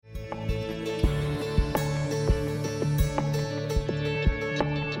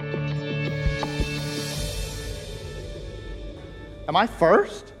Am I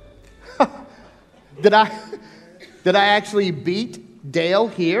first? Did I actually beat Dale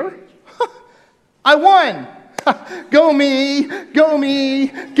here? I won! Go me, go me,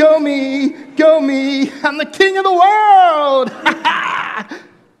 go me, go me. I'm the king of the world!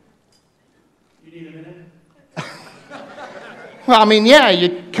 You need a minute? Well, I mean, yeah,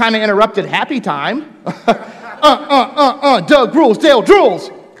 you kind of interrupted happy time. Doug rules, Dale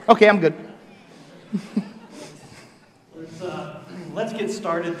drools. Okay, I'm good. Let's get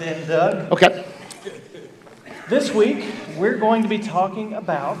started then, Doug. Okay. This week, we're going to be talking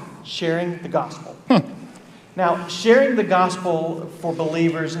about sharing the gospel. Now, sharing the gospel for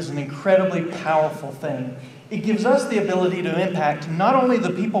believers is an incredibly powerful thing. It gives us the ability to impact not only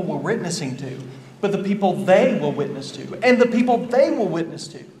the people we're witnessing to, but the people they will witness to, and the people they will witness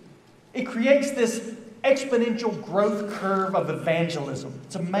to. It creates this exponential growth curve of evangelism.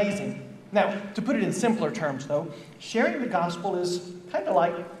 It's amazing. Now, to put it in simpler terms, though, sharing the gospel is kind of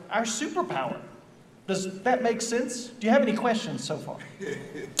like our superpower. Does that make sense? Do you have any questions so far?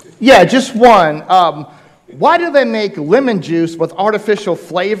 Yeah, just one. Why do they make lemon juice with artificial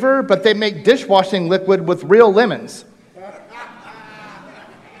flavor, but they make dishwashing liquid with real lemons?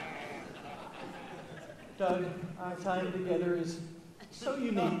 Doug, our time together is so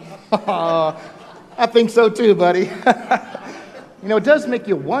unique. I think so too, buddy. You know, it does make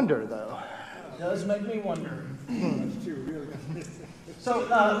you wonder, though. It does make me wonder. So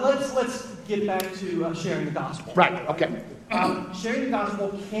let's get back to sharing the gospel. Right, okay. Sharing the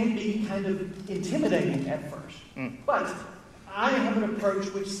gospel can be kind of intimidating at first, but I have an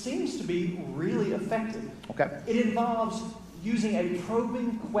approach which seems to be really effective. Okay. It involves using a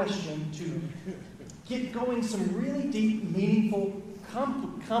probing question to get going some really deep, meaningful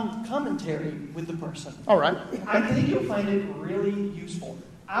commentary with the person. All right. I think you'll find it really useful.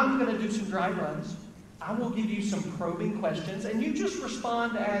 I'm going to do some dry runs. I will give you some probing questions, and you just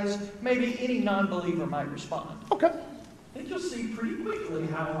respond as maybe any non-believer might respond. Okay. I think you'll see pretty quickly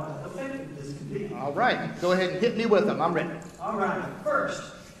how effective this can be. All right. Go ahead and hit me with them. I'm ready. All right. First,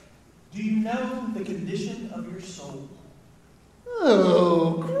 do you know the condition of your soul?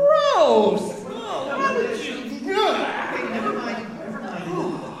 Oh, gross! How did you do that? Okay, never mind.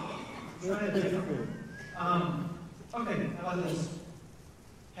 Try it different. Okay, how about this?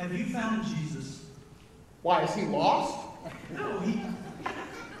 Have you found Jesus? Why, is he lost? No, he...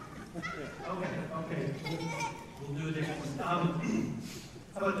 Okay. We'll do a different one.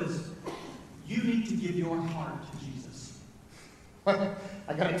 How about this? You need to give your heart to Jesus. I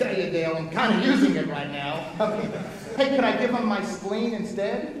gotta tell you, Dale, I'm kind of using it right now. Hey, could I give him my spleen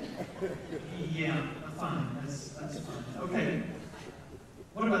instead? Yeah, fine. That's fine. Okay.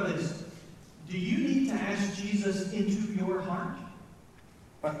 What about this? Do you need to ask Jesus into your heart?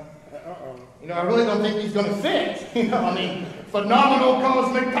 You know, I really don't think he's gonna fit. You know, I mean, phenomenal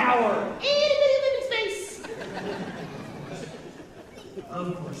cosmic power. Itty bitty living space.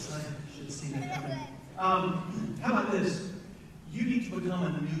 Of course, I should have seen that coming. How about this? You need to become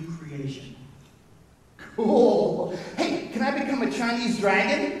a new creation. Cool. Hey, can I become a Chinese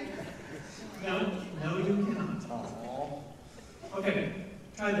dragon? No, you cannot. Aww. Okay,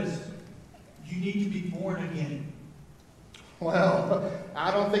 try this. You need to be born again. Well,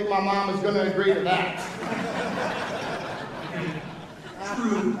 I don't think my mom is going to agree to that. Okay.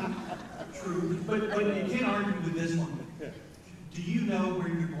 True. But you can't argue with this one. Do you know where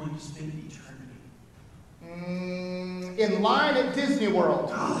you're going to spend eternity? In line at Disney World.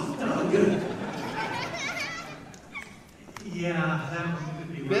 Oh, good. Yeah, that one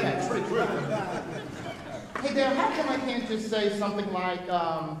could be right. Yeah, that's pretty true. Hey, Dale, how come I can't just say something like,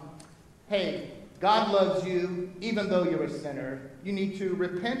 hey, God loves you even though you're a sinner. You need to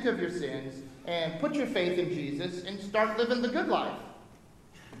repent of your sins and put your faith in Jesus and start living the good life.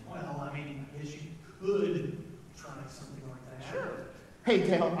 Well, I mean, I guess you could try something like that. Sure. Hey,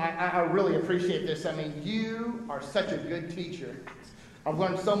 Dale, I really appreciate this. I mean, you are such a good teacher. I've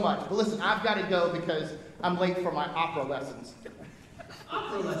learned so much. But listen, I've got to go because I'm late for my opera lessons.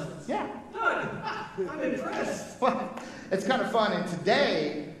 Opera lessons? Yeah. Good. I'm impressed. Well, it's kind of fun. And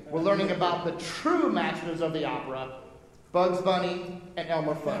today, we're learning about the true masters of the opera, Bugs Bunny and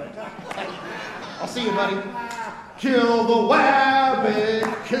Elmer Fudd. I'll see you, buddy. Kill the wabbit,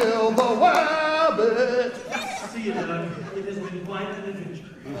 kill the wabbit. See you, Doug. It has been quite an adventure.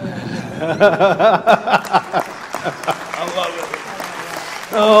 I love it.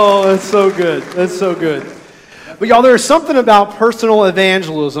 Oh, that's so good. That's so good. But y'all, there's something about personal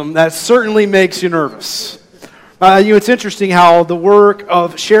evangelism that certainly makes you nervous. It's interesting how the work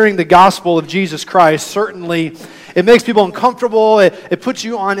of sharing the gospel of Jesus Christ, certainly, it makes people uncomfortable. It puts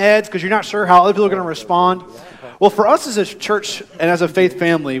you on edge because you're not sure how other people are going to respond. Well, for us as a church and as a faith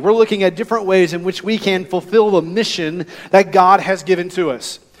family, we're looking at different ways in which we can fulfill the mission that God has given to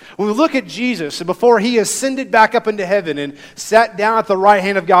us. When we look at Jesus, and before he ascended back up into heaven and sat down at the right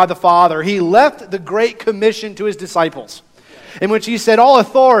hand of God the Father, he left the Great Commission to his disciples, in which he said, "All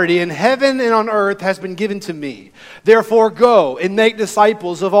authority in heaven and on earth has been given to me. Therefore go and make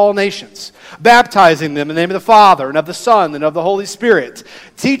disciples of all nations, baptizing them in the name of the Father and of the Son and of the Holy Spirit,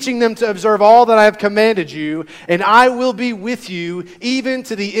 teaching them to observe all that I have commanded you, and I will be with you even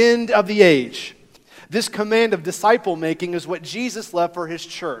to the end of the age." This command of disciple making is what Jesus left for his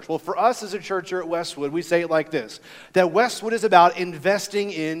church. Well, for us as a church here at Westwood, we say it like this, that Westwood is about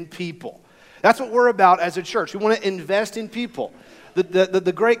investing in people. That's what we're about as a church. We want to invest in people.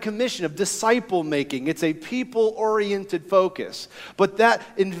 The Great Commission of disciple making, it's a people-oriented focus. But that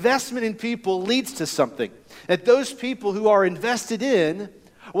investment in people leads to something. That those people who are invested in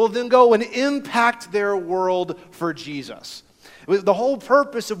will then go and impact their world for Jesus. The whole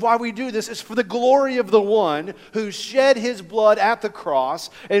purpose of why we do this is for the glory of the one who shed his blood at the cross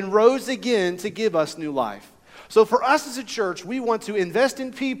and rose again to give us new life. So for us as a church, we want to invest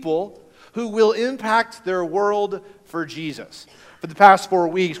in people who will impact their world for Jesus. For the past 4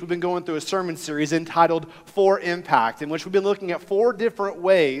 weeks, we've been going through a sermon series entitled For Impact, in which we've been looking at 4 different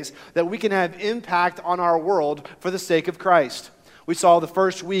ways that we can have impact on our world for the sake of Christ. We saw the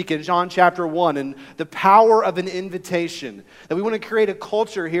first week in John chapter 1 and the power of an invitation, that we want to create a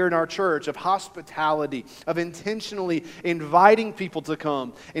culture here in our church of hospitality, of intentionally inviting people to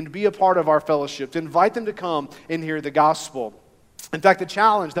come and be a part of our fellowship, to invite them to come and hear the gospel. In fact, the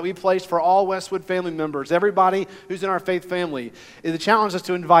challenge that we placed for all Westwood family members, everybody who's in our faith family, is the challenge is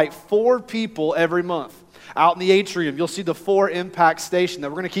to invite 4 people every month. Out in the atrium, you'll see the 4 Impact Station that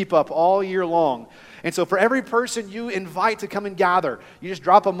we're going to keep up all year long. And so for every person you invite to come and gather, you just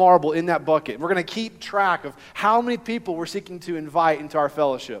drop a marble in that bucket. We're going to keep track of how many people we're seeking to invite into our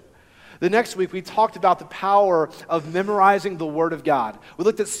fellowship. The next week, we talked about the power of memorizing the Word of God. We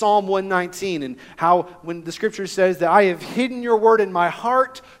looked at Psalm 119 and how when the Scripture says that I have hidden your Word in my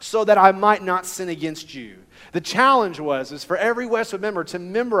heart so that I might not sin against you. The challenge is for every Westwood member to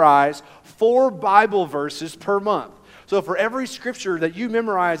memorize 4 Bible verses per month. So for every scripture that you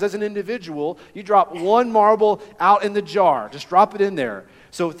memorize as an individual, you drop 1 marble out in the jar. Just drop it in there.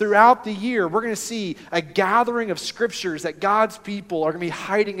 So throughout the year, we're going to see a gathering of scriptures that God's people are going to be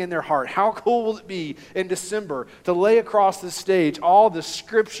hiding in their heart. How cool will it be in December to lay across the stage all the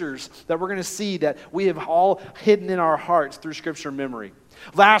scriptures that we're going to see that we have all hidden in our hearts through scripture memory?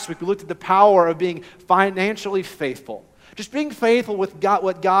 Last week, we looked at the power of being financially faithful. Just being faithful with God,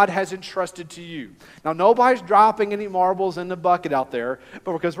 what God has entrusted to you. Now, nobody's dropping any marbles in the bucket out there,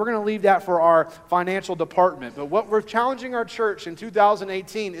 but because we're going to leave that for our financial department. But what we're challenging our church in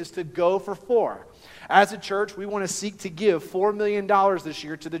 2018 is to go for 4. As a church, we want to seek to give $4 million this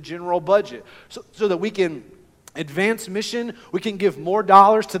year to the general budget so that we can advance mission, we can give more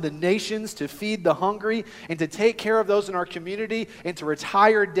dollars to the nations to feed the hungry and to take care of those in our community and to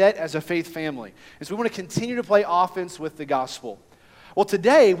retire debt as a faith family. And so we want to continue to play offense with the gospel. Well,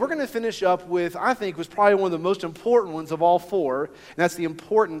 today we're going to finish up with, I think, was probably one of the most important ones of all 4, and that's the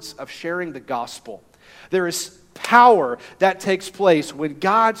importance of sharing the gospel. There is power that takes place when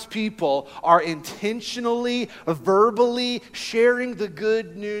God's people are intentionally, verbally sharing the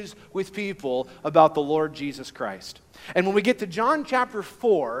good news with people about the Lord Jesus Christ. And when we get to John chapter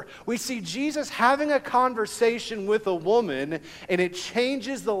 4, we see Jesus having a conversation with a woman, and it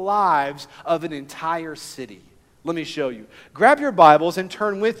changes the lives of an entire city. Let me show you. Grab your Bibles and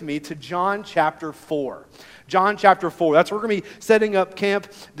turn with me to John chapter 4. John chapter 4. That's where we're going to be setting up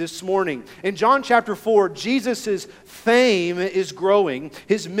camp this morning. In John chapter 4, Jesus' fame is growing.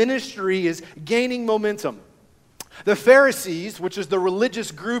 His ministry is gaining momentum. The Pharisees, which is the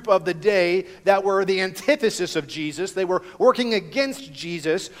religious group of the day that were the antithesis of Jesus, they were working against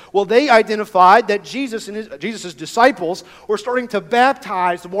Jesus. Well, they identified that Jesus and Jesus' disciples were starting to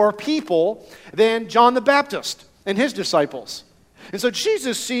baptize more people than John the Baptist and his disciples. And so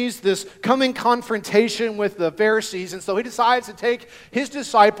Jesus sees this coming confrontation with the Pharisees, and so he decides to take his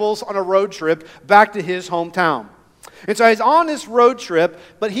disciples on a road trip back to his hometown. And so he's on this road trip,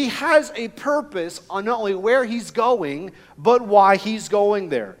 but he has a purpose on not only where he's going, but why he's going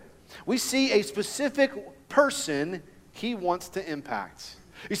there. We see a specific person he wants to impact.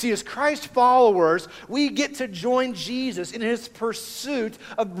 You see, as Christ followers, we get to join Jesus in his pursuit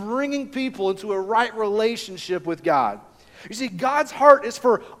of bringing people into a right relationship with God. You see, God's heart is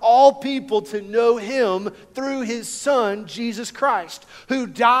for all people to know Him through His Son, Jesus Christ, who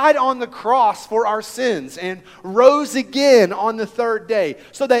died on the cross for our sins and rose again on the third day,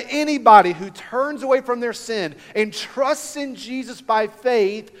 so that anybody who turns away from their sin and trusts in Jesus by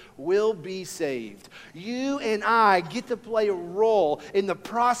faith will be saved. You and I get to play a role in the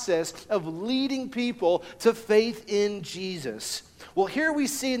process of leading people to faith in Jesus. Well, here we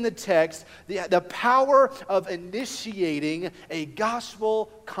see in the text the power of initiating a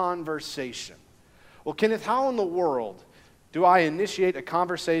gospel conversation. Well, Kenneth, how in the world do I initiate a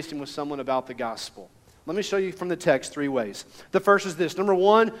conversation with someone about the gospel? Let me show you from the text 3 ways. The first is this. Number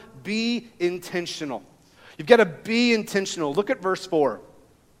 1, be intentional. You've got to be intentional. Look at verse 4.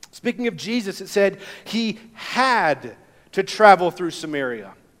 Speaking of Jesus, it said He had to travel through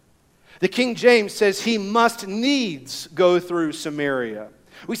Samaria. The King James says He must needs go through Samaria.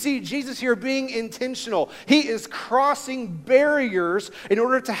 We see Jesus here being intentional. He is crossing barriers in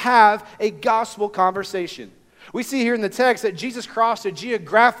order to have a gospel conversation. We see here in the text that Jesus crossed a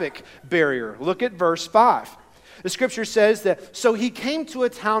geographic barrier. Look at verse 5. The scripture says that, so He came to a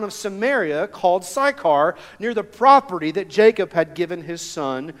town of Samaria called Sychar, near the property that Jacob had given his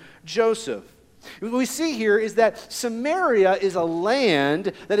son Joseph. What we see here is that Samaria is a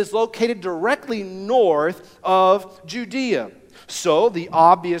land that is located directly north of Judea. So the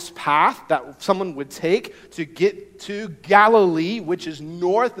obvious path that someone would take to get to Galilee, which is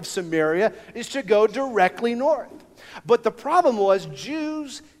north of Samaria, is to go directly north. But the problem was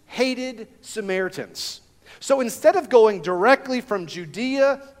Jews hated Samaritans. So instead of going directly from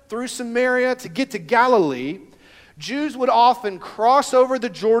Judea through Samaria to get to Galilee, Jews would often cross over the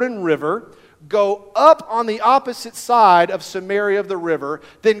Jordan River, go up on the opposite side of Samaria of the river,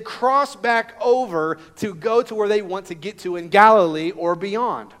 then cross back over to go to where they want to get to in Galilee or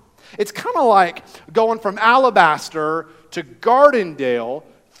beyond. It's kind of like going from Alabaster to Gardendale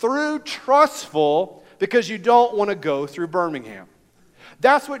through Trussville because you don't want to go through Birmingham.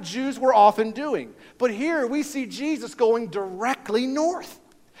 That's what Jews were often doing. But here we see Jesus going directly north.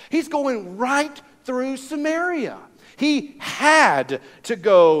 He's going right through Samaria. He had to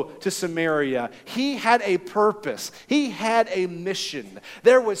go to Samaria. He had a purpose. He had a mission.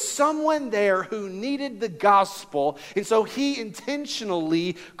 There was someone there who needed the gospel, and so He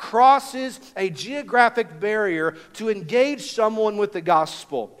intentionally crosses a geographic barrier to engage someone with the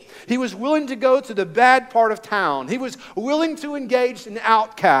gospel. He was willing to go to the bad part of town. He was willing to engage an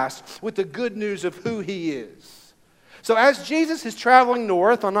outcast with the good news of who He is. So as Jesus is traveling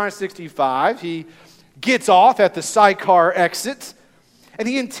north on I-65, He gets off at the Sychar exit, and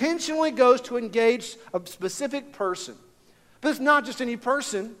He intentionally goes to engage a specific person. But it's not just any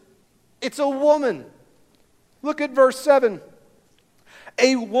person, it's a woman. Look at verse 7.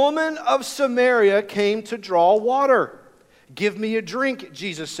 A woman of Samaria came to draw water. Give me a drink,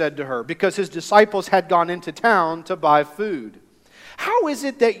 Jesus said to her, because His disciples had gone into town to buy food. How is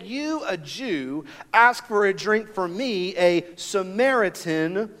it that you, a Jew, ask for a drink from me, a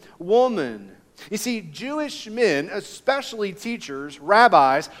Samaritan woman? You see, Jewish men, especially teachers,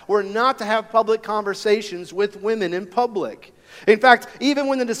 rabbis, were not to have public conversations with women in public. In fact, even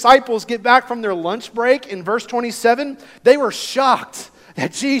when the disciples get back from their lunch break in verse 27, they were shocked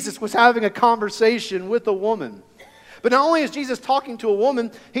that Jesus was having a conversation with a woman. But not only is Jesus talking to a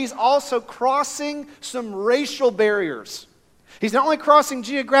woman, He's also crossing some racial barriers. He's not only crossing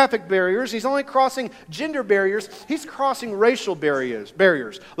geographic barriers, He's only crossing gender barriers, He's crossing racial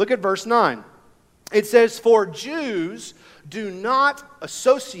barriers. Look at verse 9. It says, for Jews do not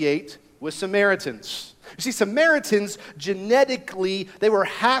associate with Samaritans. You see, Samaritans, genetically, they were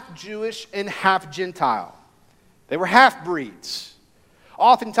half Jewish and half Gentile. They were half-breeds.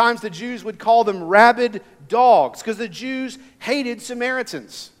 Oftentimes, the Jews would call them rabid dogs because the Jews hated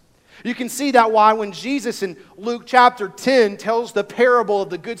Samaritans. You can see that why when Jesus in Luke chapter 10 tells the parable of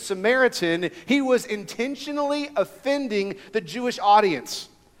the Good Samaritan, He was intentionally offending the Jewish audience.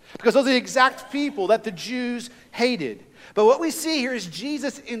 Because those are the exact people that the Jews hated. But what we see here is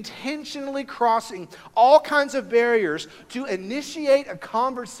Jesus intentionally crossing all kinds of barriers to initiate a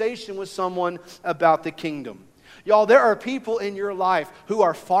conversation with someone about the kingdom. Y'all, there are people in your life who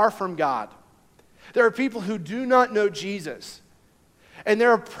are far from God. There are people who do not know Jesus. And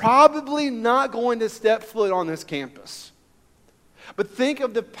they're probably not going to step foot on this campus. But think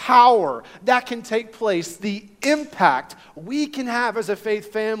of the power that can take place, the impact we can have as a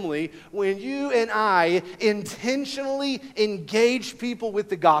faith family when you and I intentionally engage people with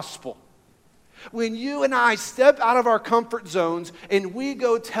the gospel. When you and I step out of our comfort zones and we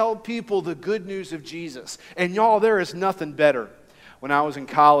go tell people the good news of Jesus. And y'all, there is nothing better. When I was in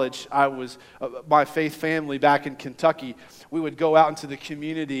college, my faith family back in Kentucky, we would go out into the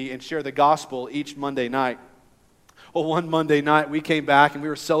community and share the gospel each Monday night. Well, one Monday night, we came back and we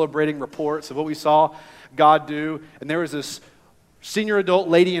were celebrating reports of what we saw God do. And there was this senior adult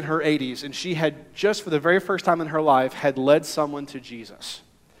lady in her 80s, and she had just for the very first time in her life had led someone to Jesus.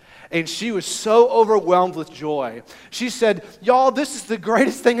 And she was so overwhelmed with joy. She said, y'all, this is the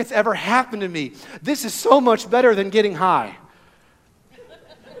greatest thing that's ever happened to me. This is so much better than getting high.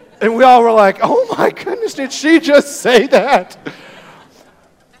 And we all were like, oh my goodness, did she just say that?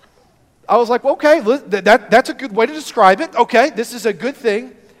 I was like, okay, that's a good way to describe it. Okay, this is a good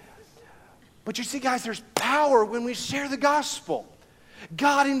thing. But you see, guys, there's power when we share the gospel.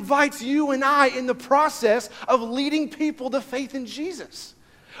 God invites you and I in the process of leading people to faith in Jesus.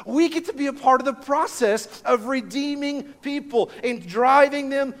 We get to be a part of the process of redeeming people and driving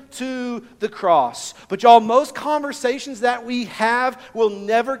them to the cross. But y'all, most conversations that we have will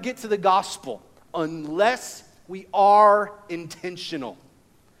never get to the gospel unless we are intentional.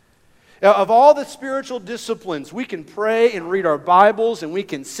 Now, of all the spiritual disciplines, we can pray and read our Bibles and we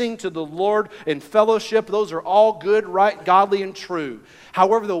can sing to the Lord in fellowship. Those are all good, right, godly, and true.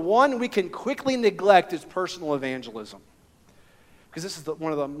 However, the one we can quickly neglect is personal evangelism. Because this is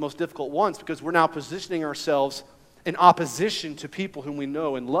one of the most difficult ones, because we're now positioning ourselves in opposition to people whom we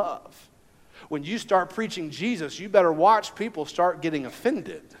know and love. When you start preaching Jesus, you better watch people start getting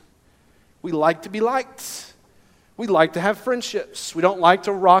offended. We like to be liked. We like to have friendships. We don't like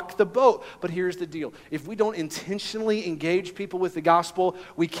to rock the boat. But here's the deal. If we don't intentionally engage people with the gospel,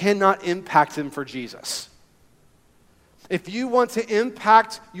 we cannot impact them for Jesus. If you want to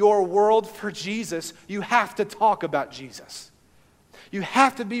impact your world for Jesus, you have to talk about Jesus. You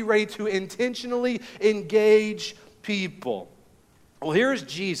have to be ready to intentionally engage people. Well, here's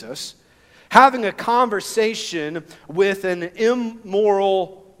Jesus having a conversation with an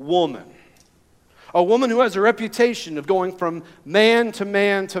immoral woman. A woman who has a reputation of going from man to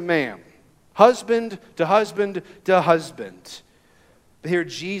man to man, husband to husband to husband. But here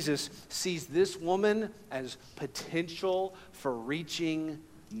Jesus sees this woman as potential for reaching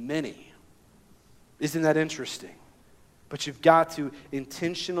many. Isn't that interesting? But you've got to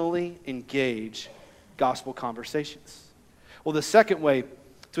intentionally engage gospel conversations. Well, the second way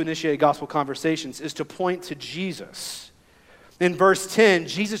to initiate gospel conversations is to point to Jesus. In verse 10,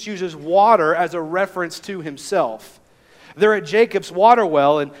 Jesus uses water as a reference to himself. They're at Jacob's water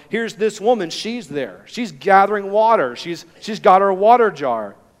well, and here's this woman. She's there. She's gathering water. She's got her water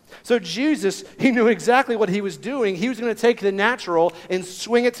jar. So Jesus, he knew exactly what he was doing. He was going to take the natural and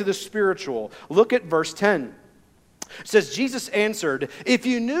swing it to the spiritual. Look at verse 10. It says, Jesus answered, if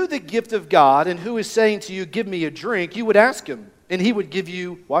you knew the gift of God and who is saying to you, give me a drink, you would ask him, and he would give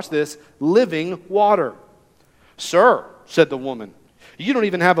you, watch this, living water. Sir, said the woman, you don't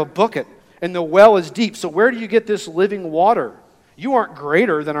even have a bucket, and the well is deep, so where do you get this living water? You aren't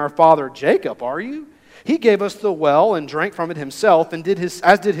greater than our father Jacob, are you? He gave us the well and drank from it himself, and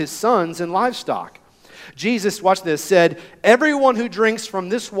as did his sons and livestock. Jesus, watch this, said, everyone who drinks from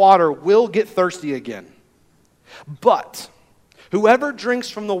this water will get thirsty again. But whoever drinks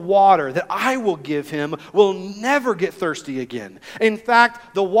from the water that I will give him will never get thirsty again. In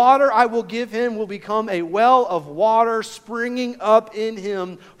fact, the water I will give him will become a well of water springing up in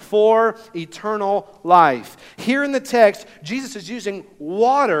him for eternal life. Here in the text, Jesus is using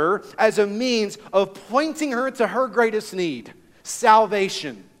water as a means of pointing her to her greatest need,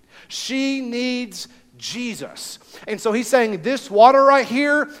 salvation. She needs Jesus. And so he's saying this water right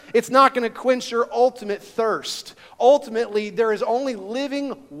here, it's not going to quench your ultimate thirst. Ultimately, there is only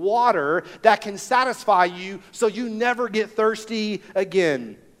living water that can satisfy you so you never get thirsty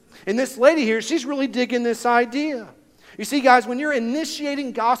again. And this lady here, she's really digging this idea. You see, guys, when you're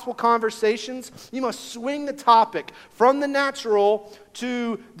initiating gospel conversations, you must swing the topic from the natural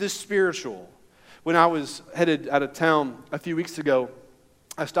to the spiritual. When I was headed out of town a few weeks ago,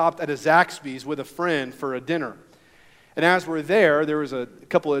 I stopped at a Zaxby's with a friend for a dinner. And as we're there was a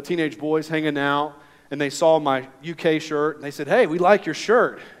couple of teenage boys hanging out, and they saw my UK shirt, and they said, hey, we like your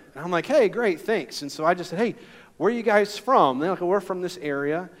shirt. And I'm like, hey, great, thanks. And so I just said, hey, where are you guys from? And they're like, well, we're from this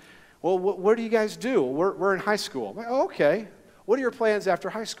area. Well, what do you guys do? We're in high school. I'm like, oh, okay. What are your plans after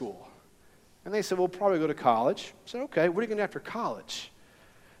high school? And they said, we'll probably go to college. I said, okay, what are you going to do after college?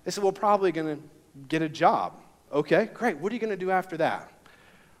 They said, we're probably going to get a job. Okay, great. What are you going to do after that?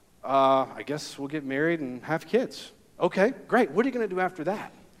 I guess we'll get married and have kids. Okay, great. What are you going to do after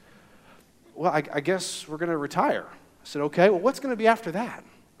that? Well, I guess we're going to retire. I said, okay, well, what's going to be after that?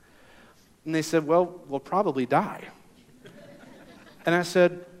 And they said, well, we'll probably die. And I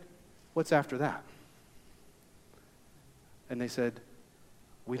said, what's after that? And they said,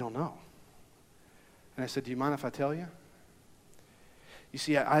 we don't know. And I said, do you mind if I tell you? You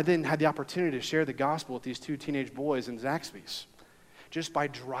see, I then had the opportunity to share the gospel with these two teenage boys in Zaxby's just by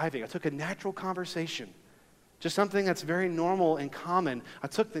driving. I took a natural conversation, just something that's very normal and common. I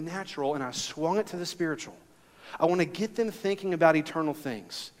took the natural and I swung it to the spiritual. I want to get them thinking about eternal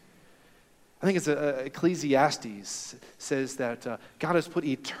things. I think it's Ecclesiastes says that God has put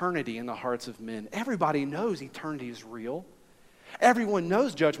eternity in the hearts of men. Everybody knows eternity is real. Everyone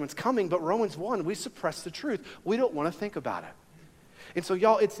knows judgment's coming, but Romans 1, we suppress the truth. We don't want to think about it. And so,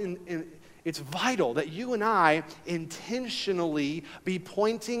 y'all, it's vital that you and I intentionally be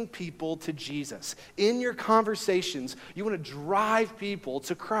pointing people to Jesus. In your conversations, you want to drive people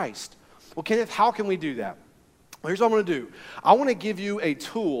to Christ. Well, Kenneth, how can we do that? Well, here's what I'm going to do. I want to give you a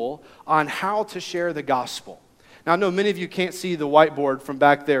tool on how to share the gospel. Now, I know many of you can't see the whiteboard from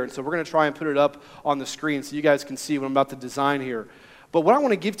back there, and so we're going to try and put it up on the screen so you guys can see what I'm about to design here. But what I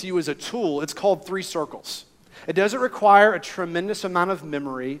want to give to you is a tool. It's called 3 circles. It doesn't require a tremendous amount of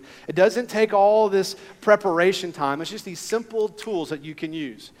memory. It doesn't take all this preparation time. It's just these simple tools that you can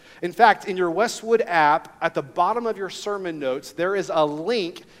use. In fact, in your Westwood app, at the bottom of your sermon notes, there is a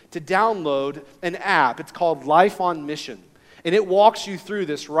link to download an app. It's called Life on Mission. And it walks you through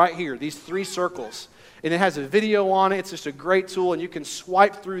this right here, these 3 circles. And it has a video on it. It's just a great tool, and you can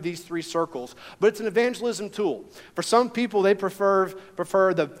swipe through these 3 circles. But it's an evangelism tool. For some people, they prefer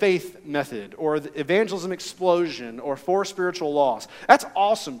the faith method or the evangelism explosion or 4 spiritual laws. That's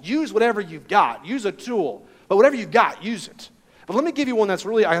awesome. Use whatever you've got. Use a tool. But whatever you've got, use it. But let me give you one that's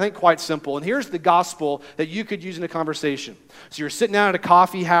really, I think, quite simple. And here's the gospel that you could use in a conversation. So you're sitting down at a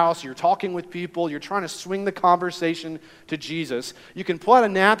coffee house, you're talking with people, you're trying to swing the conversation to Jesus. You can pull out a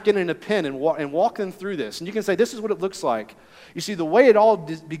napkin and a pen and walk them through this. And you can say, this is what it looks like. You see, the way it all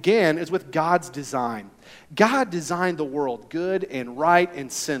began is with God's design. God designed the world good and right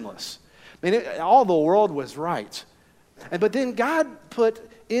and sinless. I mean, all the world was right. But then God put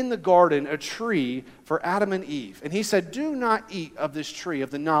in the garden a tree for Adam and Eve. And he said, do not eat of this tree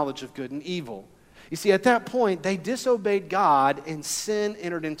of the knowledge of good and evil. You see, at that point, they disobeyed God and sin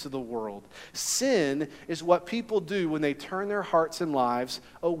entered into the world. Sin is what people do when they turn their hearts and lives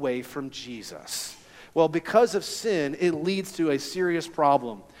away from Jesus. Well, because of sin, it leads to a serious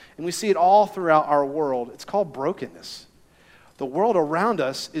problem. And we see it all throughout our world. It's called brokenness. The world around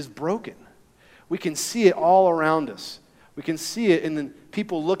us is broken. We can see it all around us. We can see it in the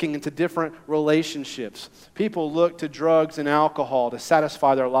people looking into different relationships. People look to drugs and alcohol to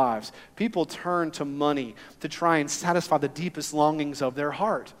satisfy their lives. People turn to money to try and satisfy the deepest longings of their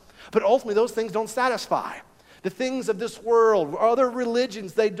heart. But ultimately, those things don't satisfy. The things of this world, other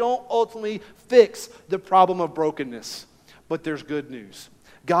religions, they don't ultimately fix the problem of brokenness. But there's good news.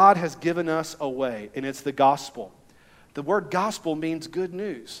 God has given us a way, and it's the gospel. The word gospel means good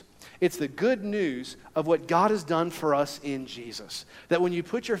news. It's the good news of what God has done for us in Jesus. That when you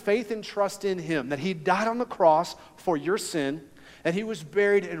put your faith and trust in Him, that He died on the cross for your sin, and He was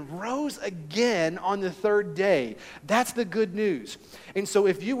buried and rose again on the 3rd day. That's the good news. And so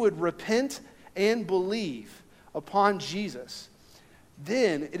if you would repent and believe upon Jesus,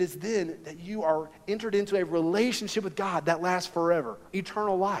 then it is then that you are entered into a relationship with God that lasts forever,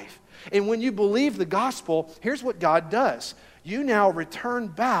 eternal life. And when you believe the gospel, here's what God does. You now return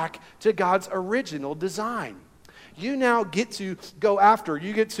back to God's original design. You now get to go after,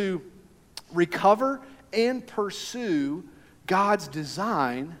 you get to recover and pursue God's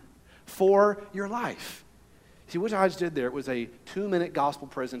design for your life. See, what I just did there, it was a 2-minute gospel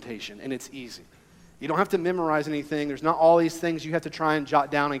presentation, and it's easy. You don't have to memorize anything. There's not all these things you have to try and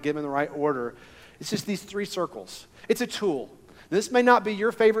jot down and get them in the right order. It's just these 3 circles. It's a tool. This may not be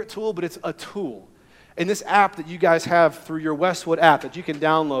your favorite tool, but it's a tool. And this app that you guys have through your Westwood app that you can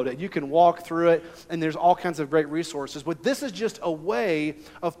download it, you can walk through it, and there's all kinds of great resources. But this is just a way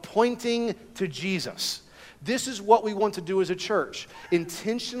of pointing to Jesus. This is what we want to do as a church,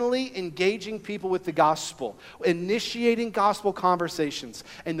 intentionally engaging people with the gospel, initiating gospel conversations.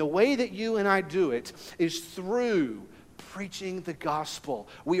 And the way that you and I do it is through preaching the gospel.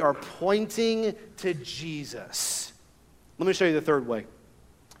 We are pointing to Jesus. Let me show you the 3rd way.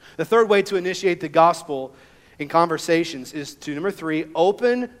 The 3rd way to initiate the gospel in conversations is to, number 3,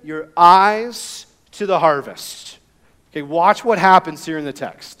 open your eyes to the harvest. Okay, watch what happens here in the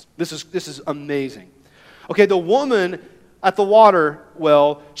text. This is amazing. Okay, the woman at the water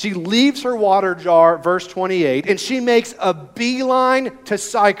well, she leaves her water jar, verse 28, and she makes a beeline to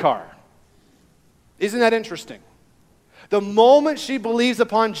Sychar. Isn't that interesting? The moment she believes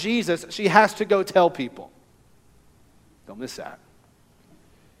upon Jesus, she has to go tell people. Don't miss that.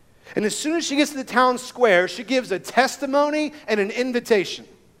 And as soon as she gets to the town square, she gives a testimony and an invitation.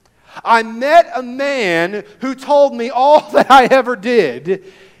 I met a man who told me all that I ever did.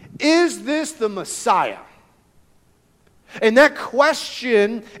 Is this the Messiah? And that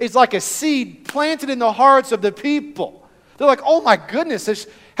question is like a seed planted in the hearts of the people. They're like, oh my goodness,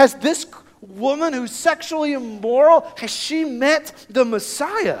 has this woman who's sexually immoral, has she met the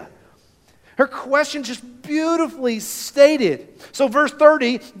Messiah? Her question just beautifully stated. So verse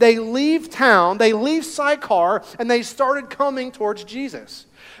 30, they leave town, they leave Sychar, and they started coming towards Jesus.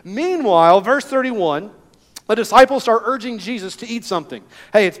 Meanwhile, verse 31, the disciples start urging Jesus to eat something.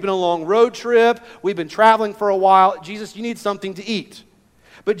 Hey, it's been a long road trip. We've been traveling for a while. Jesus, you need something to eat.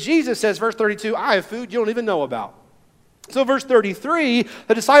 But Jesus says, verse 32, I have food you don't even know about. So verse 33,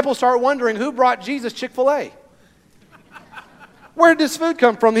 the disciples start wondering who brought Jesus Chick-fil-A. Where did this food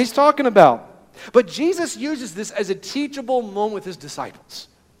come from he's talking about? But Jesus uses this as a teachable moment with his disciples.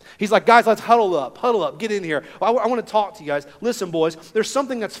 He's like, guys, let's huddle up, get in here. I want to talk to you guys. Listen, boys, there's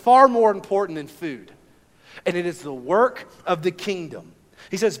something that's far more important than food. And it is the work of the kingdom.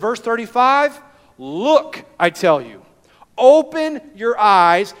 He says, verse 35, look, I tell you, open your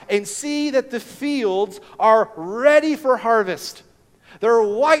eyes and see that the fields are ready for harvest. They're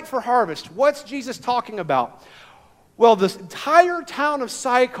white for harvest. What's Jesus talking about? Well, this entire town of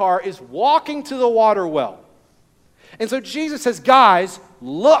Sychar is walking to the water well. And so Jesus says, guys,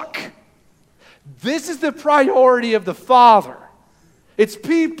 look, this is the priority of the Father. It's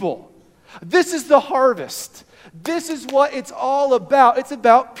people. This is the harvest. This is what it's all about. It's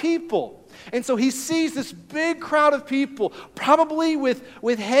about people. And so he sees this big crowd of people, probably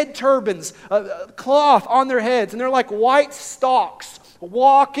with head turbans, cloth on their heads, and they're like white stalks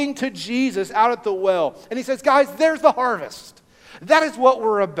walking to Jesus out at the well. And he says, guys, there's the harvest. That is what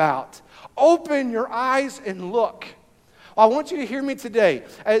we're about. Open your eyes and look. I want you to hear me today.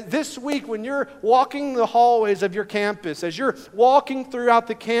 This week, when you're walking the hallways of your campus, as you're walking throughout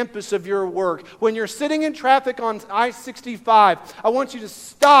the campus of your work, when you're sitting in traffic on I-65, I want you to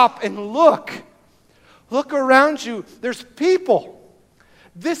stop and look. Look around you. There's people.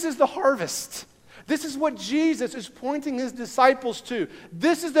 This is the harvest. This is what Jesus is pointing his disciples to.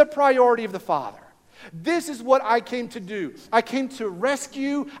 This is the priority of the Father. This is what I came to do. I came to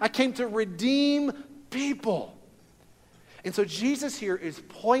rescue. I came to redeem people. And so Jesus here is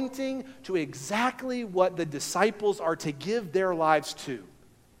pointing to exactly what the disciples are to give their lives to.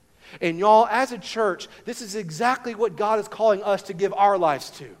 And y'all, as a church, this is exactly what God is calling us to give our lives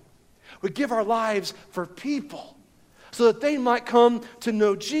to. We give our lives for people so that they might come to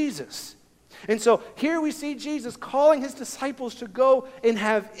know Jesus. And so here we see Jesus calling his disciples to go and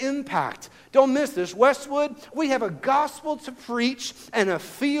have impact. Don't miss this. Westwood, we have a gospel to preach and a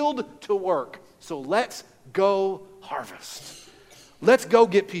field to work. So let's go harvest. Let's go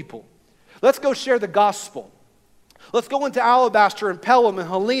get people. Let's go share the gospel. Let's go into Alabaster and Pelham and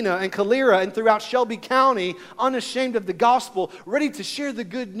Helena and Calera and throughout Shelby County, unashamed of the gospel, ready to share the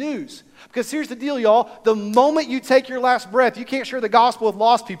good news. Because here's the deal, y'all. The moment you take your last breath, you can't share the gospel with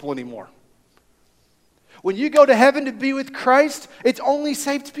lost people anymore. When you go to heaven to be with Christ, it's only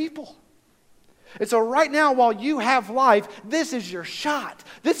saved people. And so right now, while you have life, this is your shot.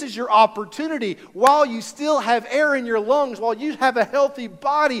 This is your opportunity. While you still have air in your lungs, while you have a healthy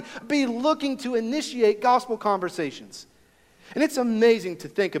body, be looking to initiate gospel conversations. And it's amazing to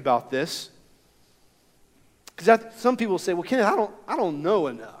think about this. Because some people say, well, Kenneth, I don't know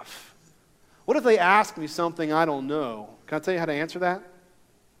enough. What if they ask me something I don't know? Can I tell you how to answer that?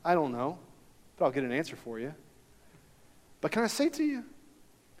 I don't know, but I'll get an answer for you. But can I say to you,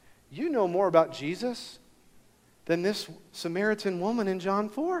 you know more about Jesus than this Samaritan woman in John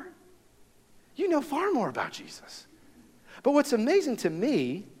 4. You know far more about Jesus. But what's amazing to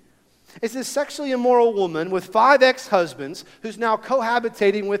me is this sexually immoral woman with 5 ex-husbands who's now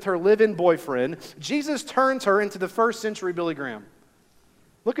cohabitating with her live-in boyfriend. Jesus turns her into the first century Billy Graham.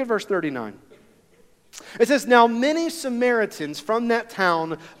 Look at verse 39. It says, now many Samaritans from that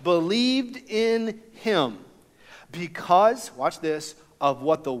town believed in him because, watch this, of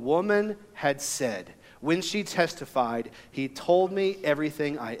what the woman had said. When she testified, he told me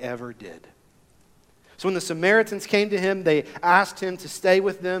everything I ever did. So when the Samaritans came to him, they asked him to stay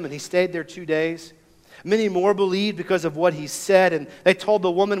with them, and he stayed there 2 days. Many more believed because of what he said, and they told the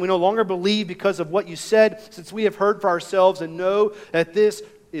woman, we no longer believe because of what you said, since we have heard for ourselves and know that this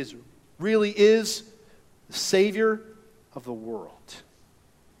really is the Savior of the world.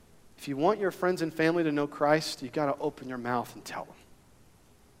 If you want your friends and family to know Christ, you've got to open your mouth and tell them.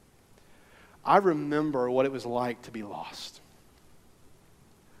 I remember what it was like to be lost.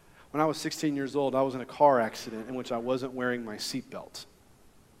 When I was 16 years old, I was in a car accident in which I wasn't wearing my seatbelt.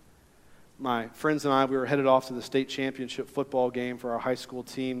 My friends and I, we were headed off to the state championship football game for our high school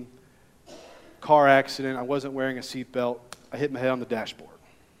team. car accident. I wasn't wearing a seatbelt. I hit my head on the dashboard.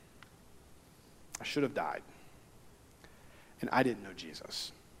 I should have died. And I didn't know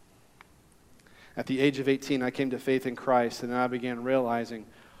Jesus. At the age of 18, I came to faith in Christ, and then I began realizing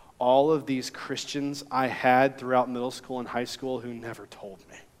all of these Christians I had throughout middle school and high school who never told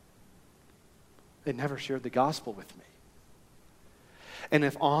me. They never shared the gospel with me. And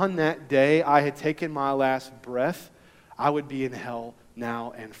if on that day I had taken my last breath, I would be in hell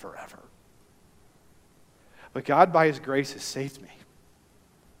now and forever. But God, by His grace, has saved me.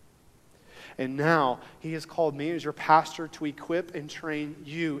 And now He has called me as your pastor to equip and train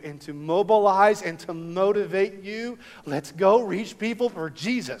you and to mobilize and to motivate you. Let's go reach people for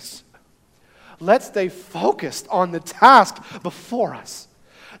Jesus. Let's stay focused on the task before us.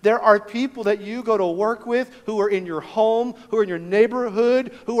 There are people that you go to work with who are in your home, who are in your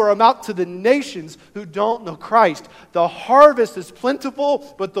neighborhood, who are out to the nations who don't know Christ. The harvest is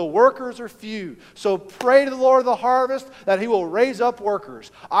plentiful, but the workers are few. So pray to the Lord of the harvest that He will raise up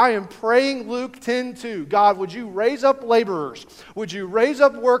workers. I am praying Luke 10:2. God, would you raise up laborers? Would you raise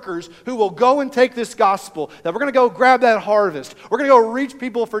up workers who will go and take this gospel? That we're going to go grab that harvest. We're going to go reach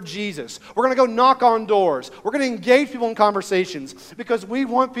people for Jesus. We're going to go knock on doors. We're going to engage people in conversations because we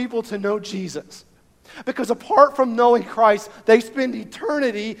want people to know Jesus. Because apart from knowing Christ, they spend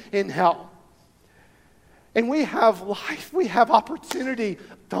eternity in hell. And we have life, we have opportunity.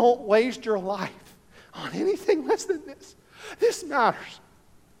 Don't waste your life on anything less than this. This matters.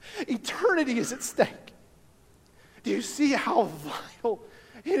 Eternity is at stake. Do you see how vital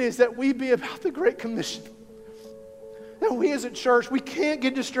it is that we be about the Great Commission? That we as a church, we can't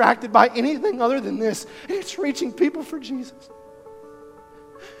get distracted by anything other than this. And it's reaching people for Jesus.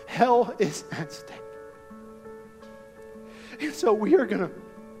 Hell is at stake. And so we are going to,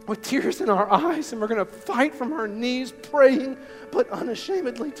 with tears in our eyes, and we're going to fight from our knees, praying, but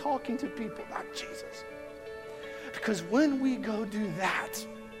unashamedly talking to people about Jesus. Because when we go do that,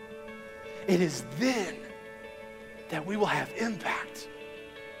 it is then that we will have impact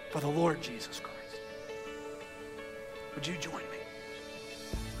for the Lord Jesus Christ. Would you join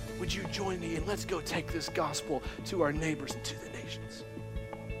me? Would you join me? And let's go take this gospel to our neighbors and to the nations.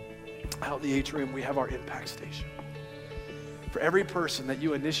 Out in the atrium, we have our impact station. For every person that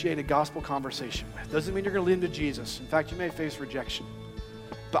you initiate a gospel conversation with, doesn't mean you're going to lead them to Jesus. In fact, you may face rejection.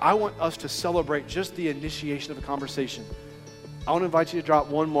 But I want us to celebrate just the initiation of a conversation. I want to invite you to drop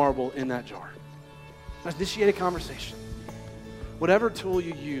one marble in that jar. Let's initiate a conversation. Whatever tool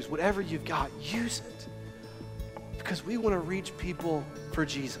you use, whatever you've got, use it. Because we want to reach people for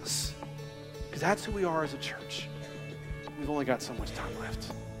Jesus. Because that's who we are as a church. We've only got so much time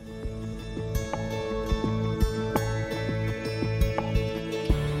left.